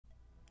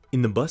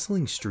In the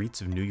bustling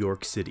streets of New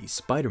York City,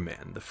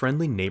 Spider-Man, the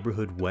friendly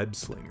neighborhood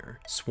web-slinger,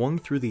 swung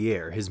through the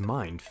air, his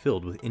mind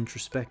filled with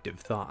introspective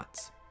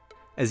thoughts.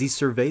 As he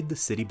surveyed the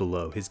city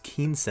below, his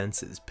keen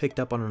senses picked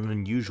up on an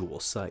unusual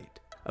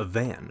sight. A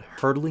van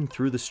hurtling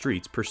through the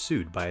streets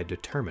pursued by a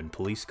determined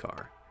police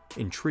car.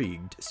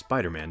 Intrigued,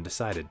 Spider-Man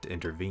decided to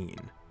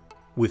intervene.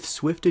 With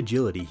swift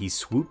agility, he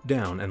swooped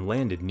down and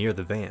landed near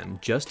the van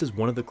just as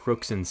one of the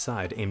crooks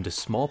inside aimed a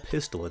small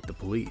pistol at the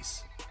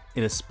police.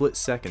 In a split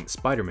second,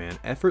 Spider-Man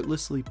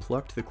effortlessly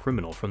plucked the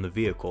criminal from the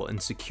vehicle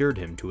and secured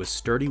him to a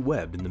sturdy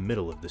web in the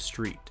middle of the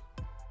street.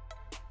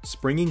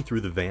 Springing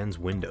through the van's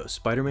window,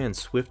 Spider-Man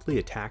swiftly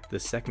attacked the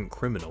second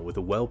criminal with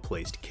a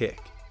well-placed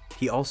kick.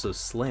 He also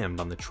slammed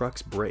on the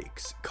truck's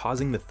brakes,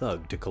 causing the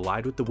thug to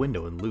collide with the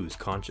window and lose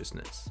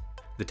consciousness.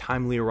 The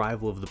timely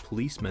arrival of the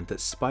police meant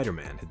that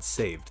Spider-Man had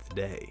saved the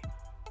day.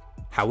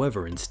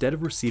 However, instead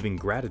of receiving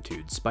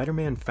gratitude,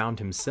 Spider-Man found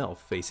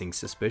himself facing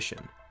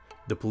suspicion.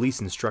 The police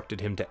instructed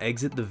him to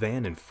exit the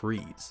van and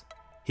freeze.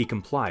 He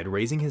complied,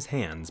 raising his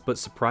hands, but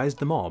surprised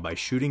them all by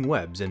shooting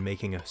webs and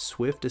making a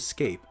swift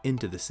escape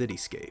into the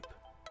cityscape.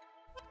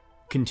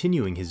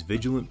 Continuing his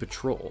vigilant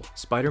patrol,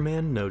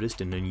 Spider-Man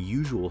noticed an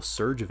unusual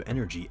surge of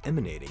energy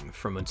emanating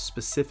from a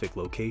specific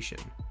location.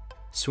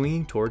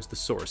 Swinging towards the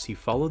source, he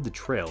followed the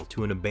trail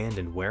to an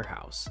abandoned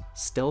warehouse.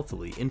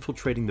 Stealthily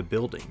infiltrating the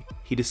building,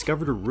 he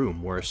discovered a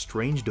room where a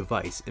strange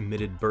device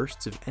emitted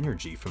bursts of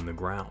energy from the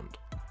ground.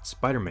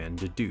 Spider-Man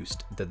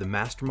deduced that the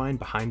mastermind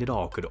behind it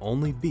all could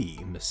only be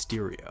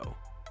Mysterio.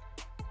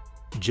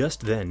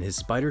 Just then, his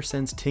spider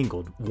sense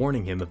tingled,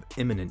 warning him of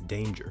imminent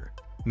danger.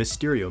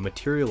 Mysterio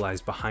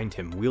materialized behind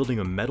him, wielding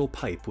a metal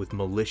pipe with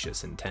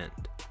malicious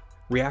intent.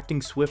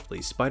 Reacting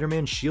swiftly,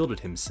 Spider-Man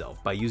shielded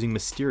himself by using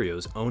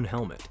Mysterio's own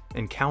helmet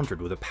and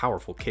countered with a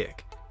powerful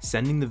kick,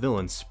 sending the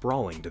villain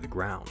sprawling to the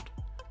ground.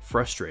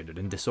 Frustrated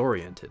and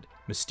disoriented,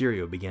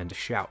 Mysterio began to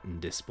shout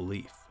in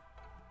disbelief.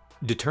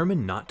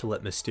 Determined not to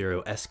let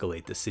Mysterio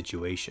escalate the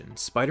situation,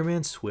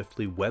 Spider-Man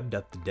swiftly webbed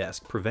up the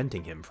desk,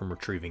 preventing him from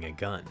retrieving a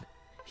gun.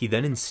 He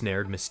then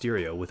ensnared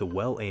Mysterio with a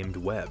well-aimed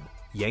web,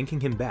 yanking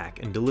him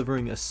back and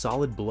delivering a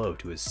solid blow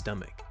to his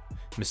stomach.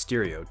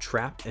 Mysterio,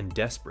 trapped and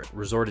desperate,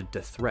 resorted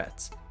to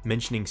threats,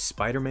 mentioning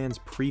Spider-Man's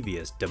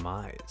previous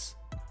demise.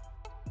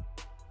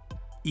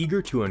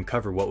 Eager to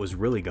uncover what was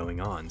really going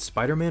on,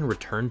 Spider-Man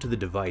returned to the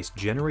device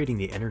generating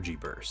the energy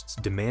bursts,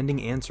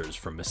 demanding answers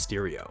from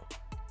Mysterio.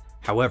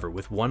 However,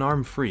 with one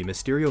arm free,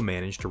 Mysterio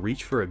managed to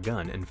reach for a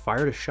gun and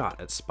fired a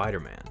shot at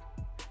Spider-Man.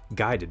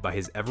 Guided by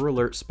his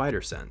ever-alert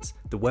spider sense,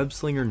 the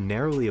web-slinger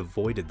narrowly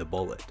avoided the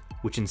bullet,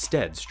 which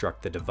instead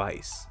struck the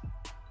device.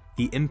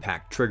 The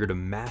impact triggered a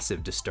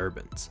massive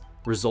disturbance,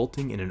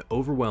 resulting in an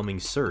overwhelming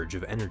surge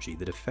of energy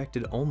that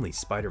affected only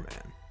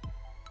Spider-Man.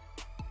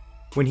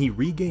 When he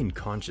regained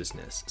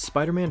consciousness,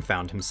 Spider-Man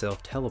found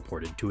himself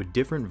teleported to a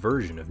different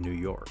version of New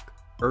York,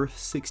 Earth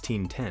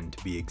 1610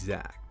 to be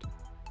exact.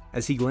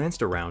 As he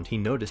glanced around, he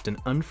noticed an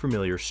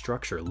unfamiliar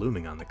structure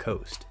looming on the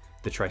coast,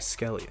 the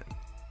Triskelion,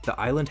 the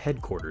island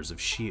headquarters of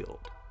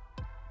S.H.I.E.L.D.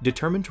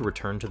 Determined to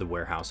return to the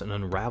warehouse and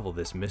unravel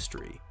this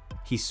mystery,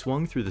 he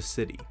swung through the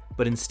city,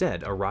 but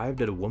instead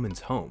arrived at a woman's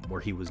home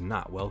where he was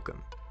not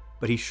welcome.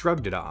 But he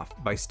shrugged it off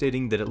by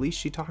stating that at least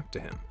she talked to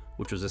him,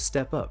 which was a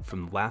step up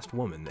from the last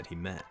woman that he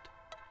met.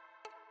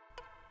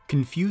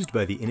 Confused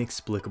by the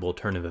inexplicable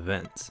turn of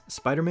events,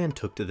 Spider-Man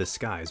took to the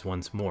skies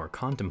once more,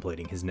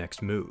 contemplating his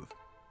next move.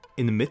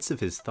 In the midst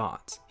of his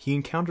thoughts, he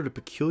encountered a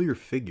peculiar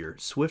figure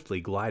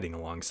swiftly gliding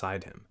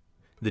alongside him.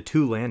 The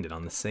two landed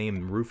on the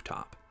same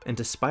rooftop, and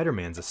to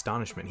Spider-Man's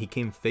astonishment, he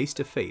came face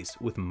to face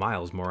with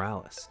Miles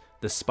Morales,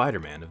 the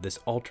Spider-Man of this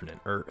alternate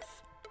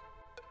Earth.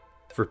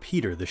 For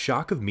Peter, the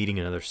shock of meeting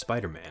another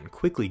Spider-Man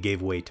quickly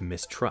gave way to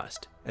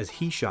mistrust, as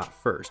he shot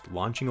first,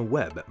 launching a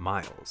web at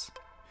Miles.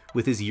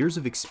 With his years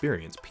of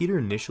experience, Peter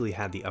initially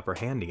had the upper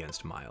hand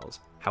against Miles.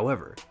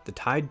 However, the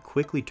tide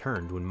quickly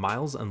turned when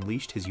Miles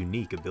unleashed his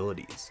unique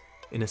abilities.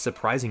 In a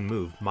surprising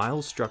move,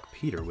 Miles struck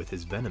Peter with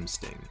his Venom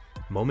Sting,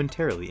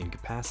 momentarily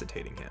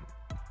incapacitating him.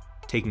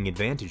 Taking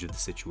advantage of the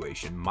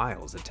situation,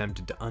 Miles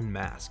attempted to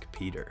unmask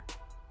Peter.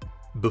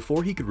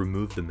 Before he could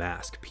remove the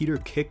mask, Peter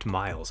kicked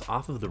Miles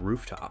off of the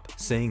rooftop,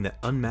 saying that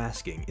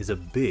unmasking is a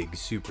big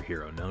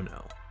superhero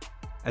no-no.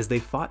 As they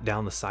fought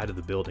down the side of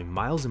the building,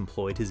 Miles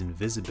employed his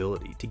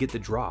invisibility to get the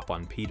drop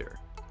on Peter.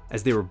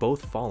 As they were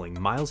both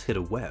falling, Miles hit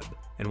a web,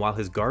 and while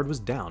his guard was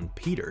down,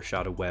 Peter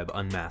shot a web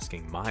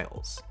unmasking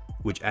Miles,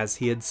 which, as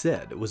he had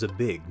said, was a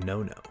big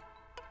no-no.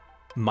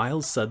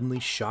 Miles suddenly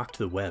shocked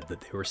the web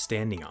that they were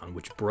standing on,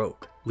 which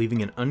broke,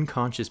 leaving an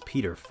unconscious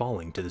Peter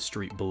falling to the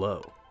street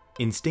below.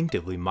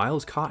 Instinctively,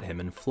 Miles caught him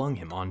and flung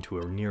him onto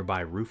a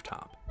nearby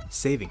rooftop,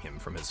 saving him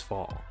from his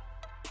fall.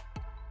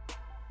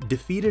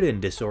 Defeated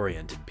and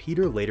disoriented,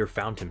 Peter later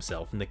found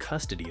himself in the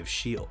custody of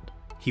S.H.I.E.L.D.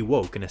 He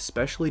woke in a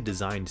specially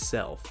designed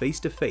cell face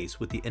to face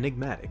with the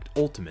enigmatic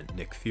Ultimate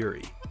Nick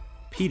Fury.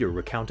 Peter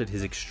recounted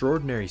his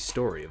extraordinary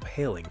story of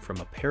hailing from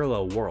a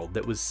parallel world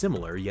that was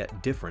similar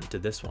yet different to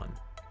this one.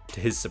 To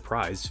his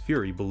surprise,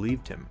 Fury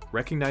believed him,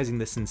 recognizing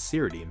the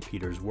sincerity in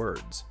Peter's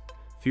words.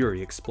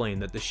 Fury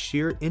explained that the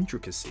sheer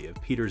intricacy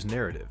of Peter's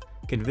narrative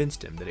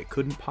convinced him that it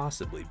couldn't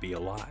possibly be a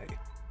lie.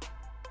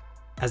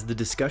 As the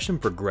discussion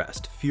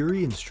progressed,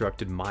 Fury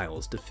instructed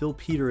Miles to fill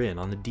Peter in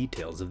on the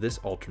details of this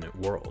alternate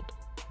world.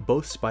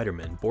 Both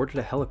Spider-Men boarded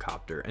a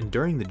helicopter, and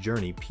during the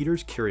journey,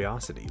 Peter's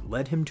curiosity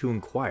led him to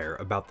inquire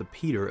about the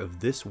Peter of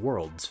this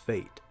world's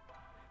fate.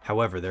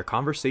 However, their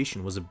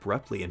conversation was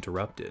abruptly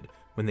interrupted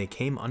when they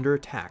came under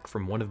attack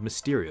from one of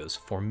Mysterio's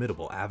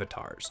formidable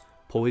avatars,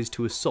 poised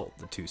to assault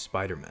the two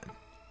Spider-Men.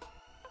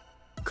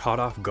 Caught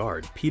off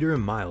guard, Peter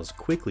and Miles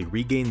quickly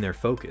regained their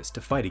focus to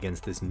fight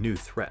against this new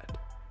threat.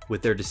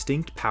 With their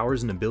distinct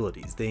powers and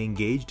abilities, they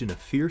engaged in a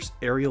fierce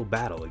aerial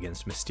battle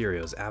against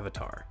Mysterio's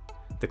avatar.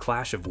 The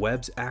clash of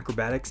webs,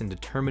 acrobatics, and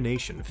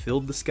determination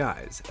filled the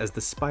skies as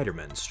the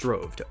Spider-Men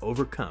strove to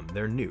overcome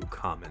their new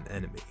common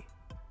enemy.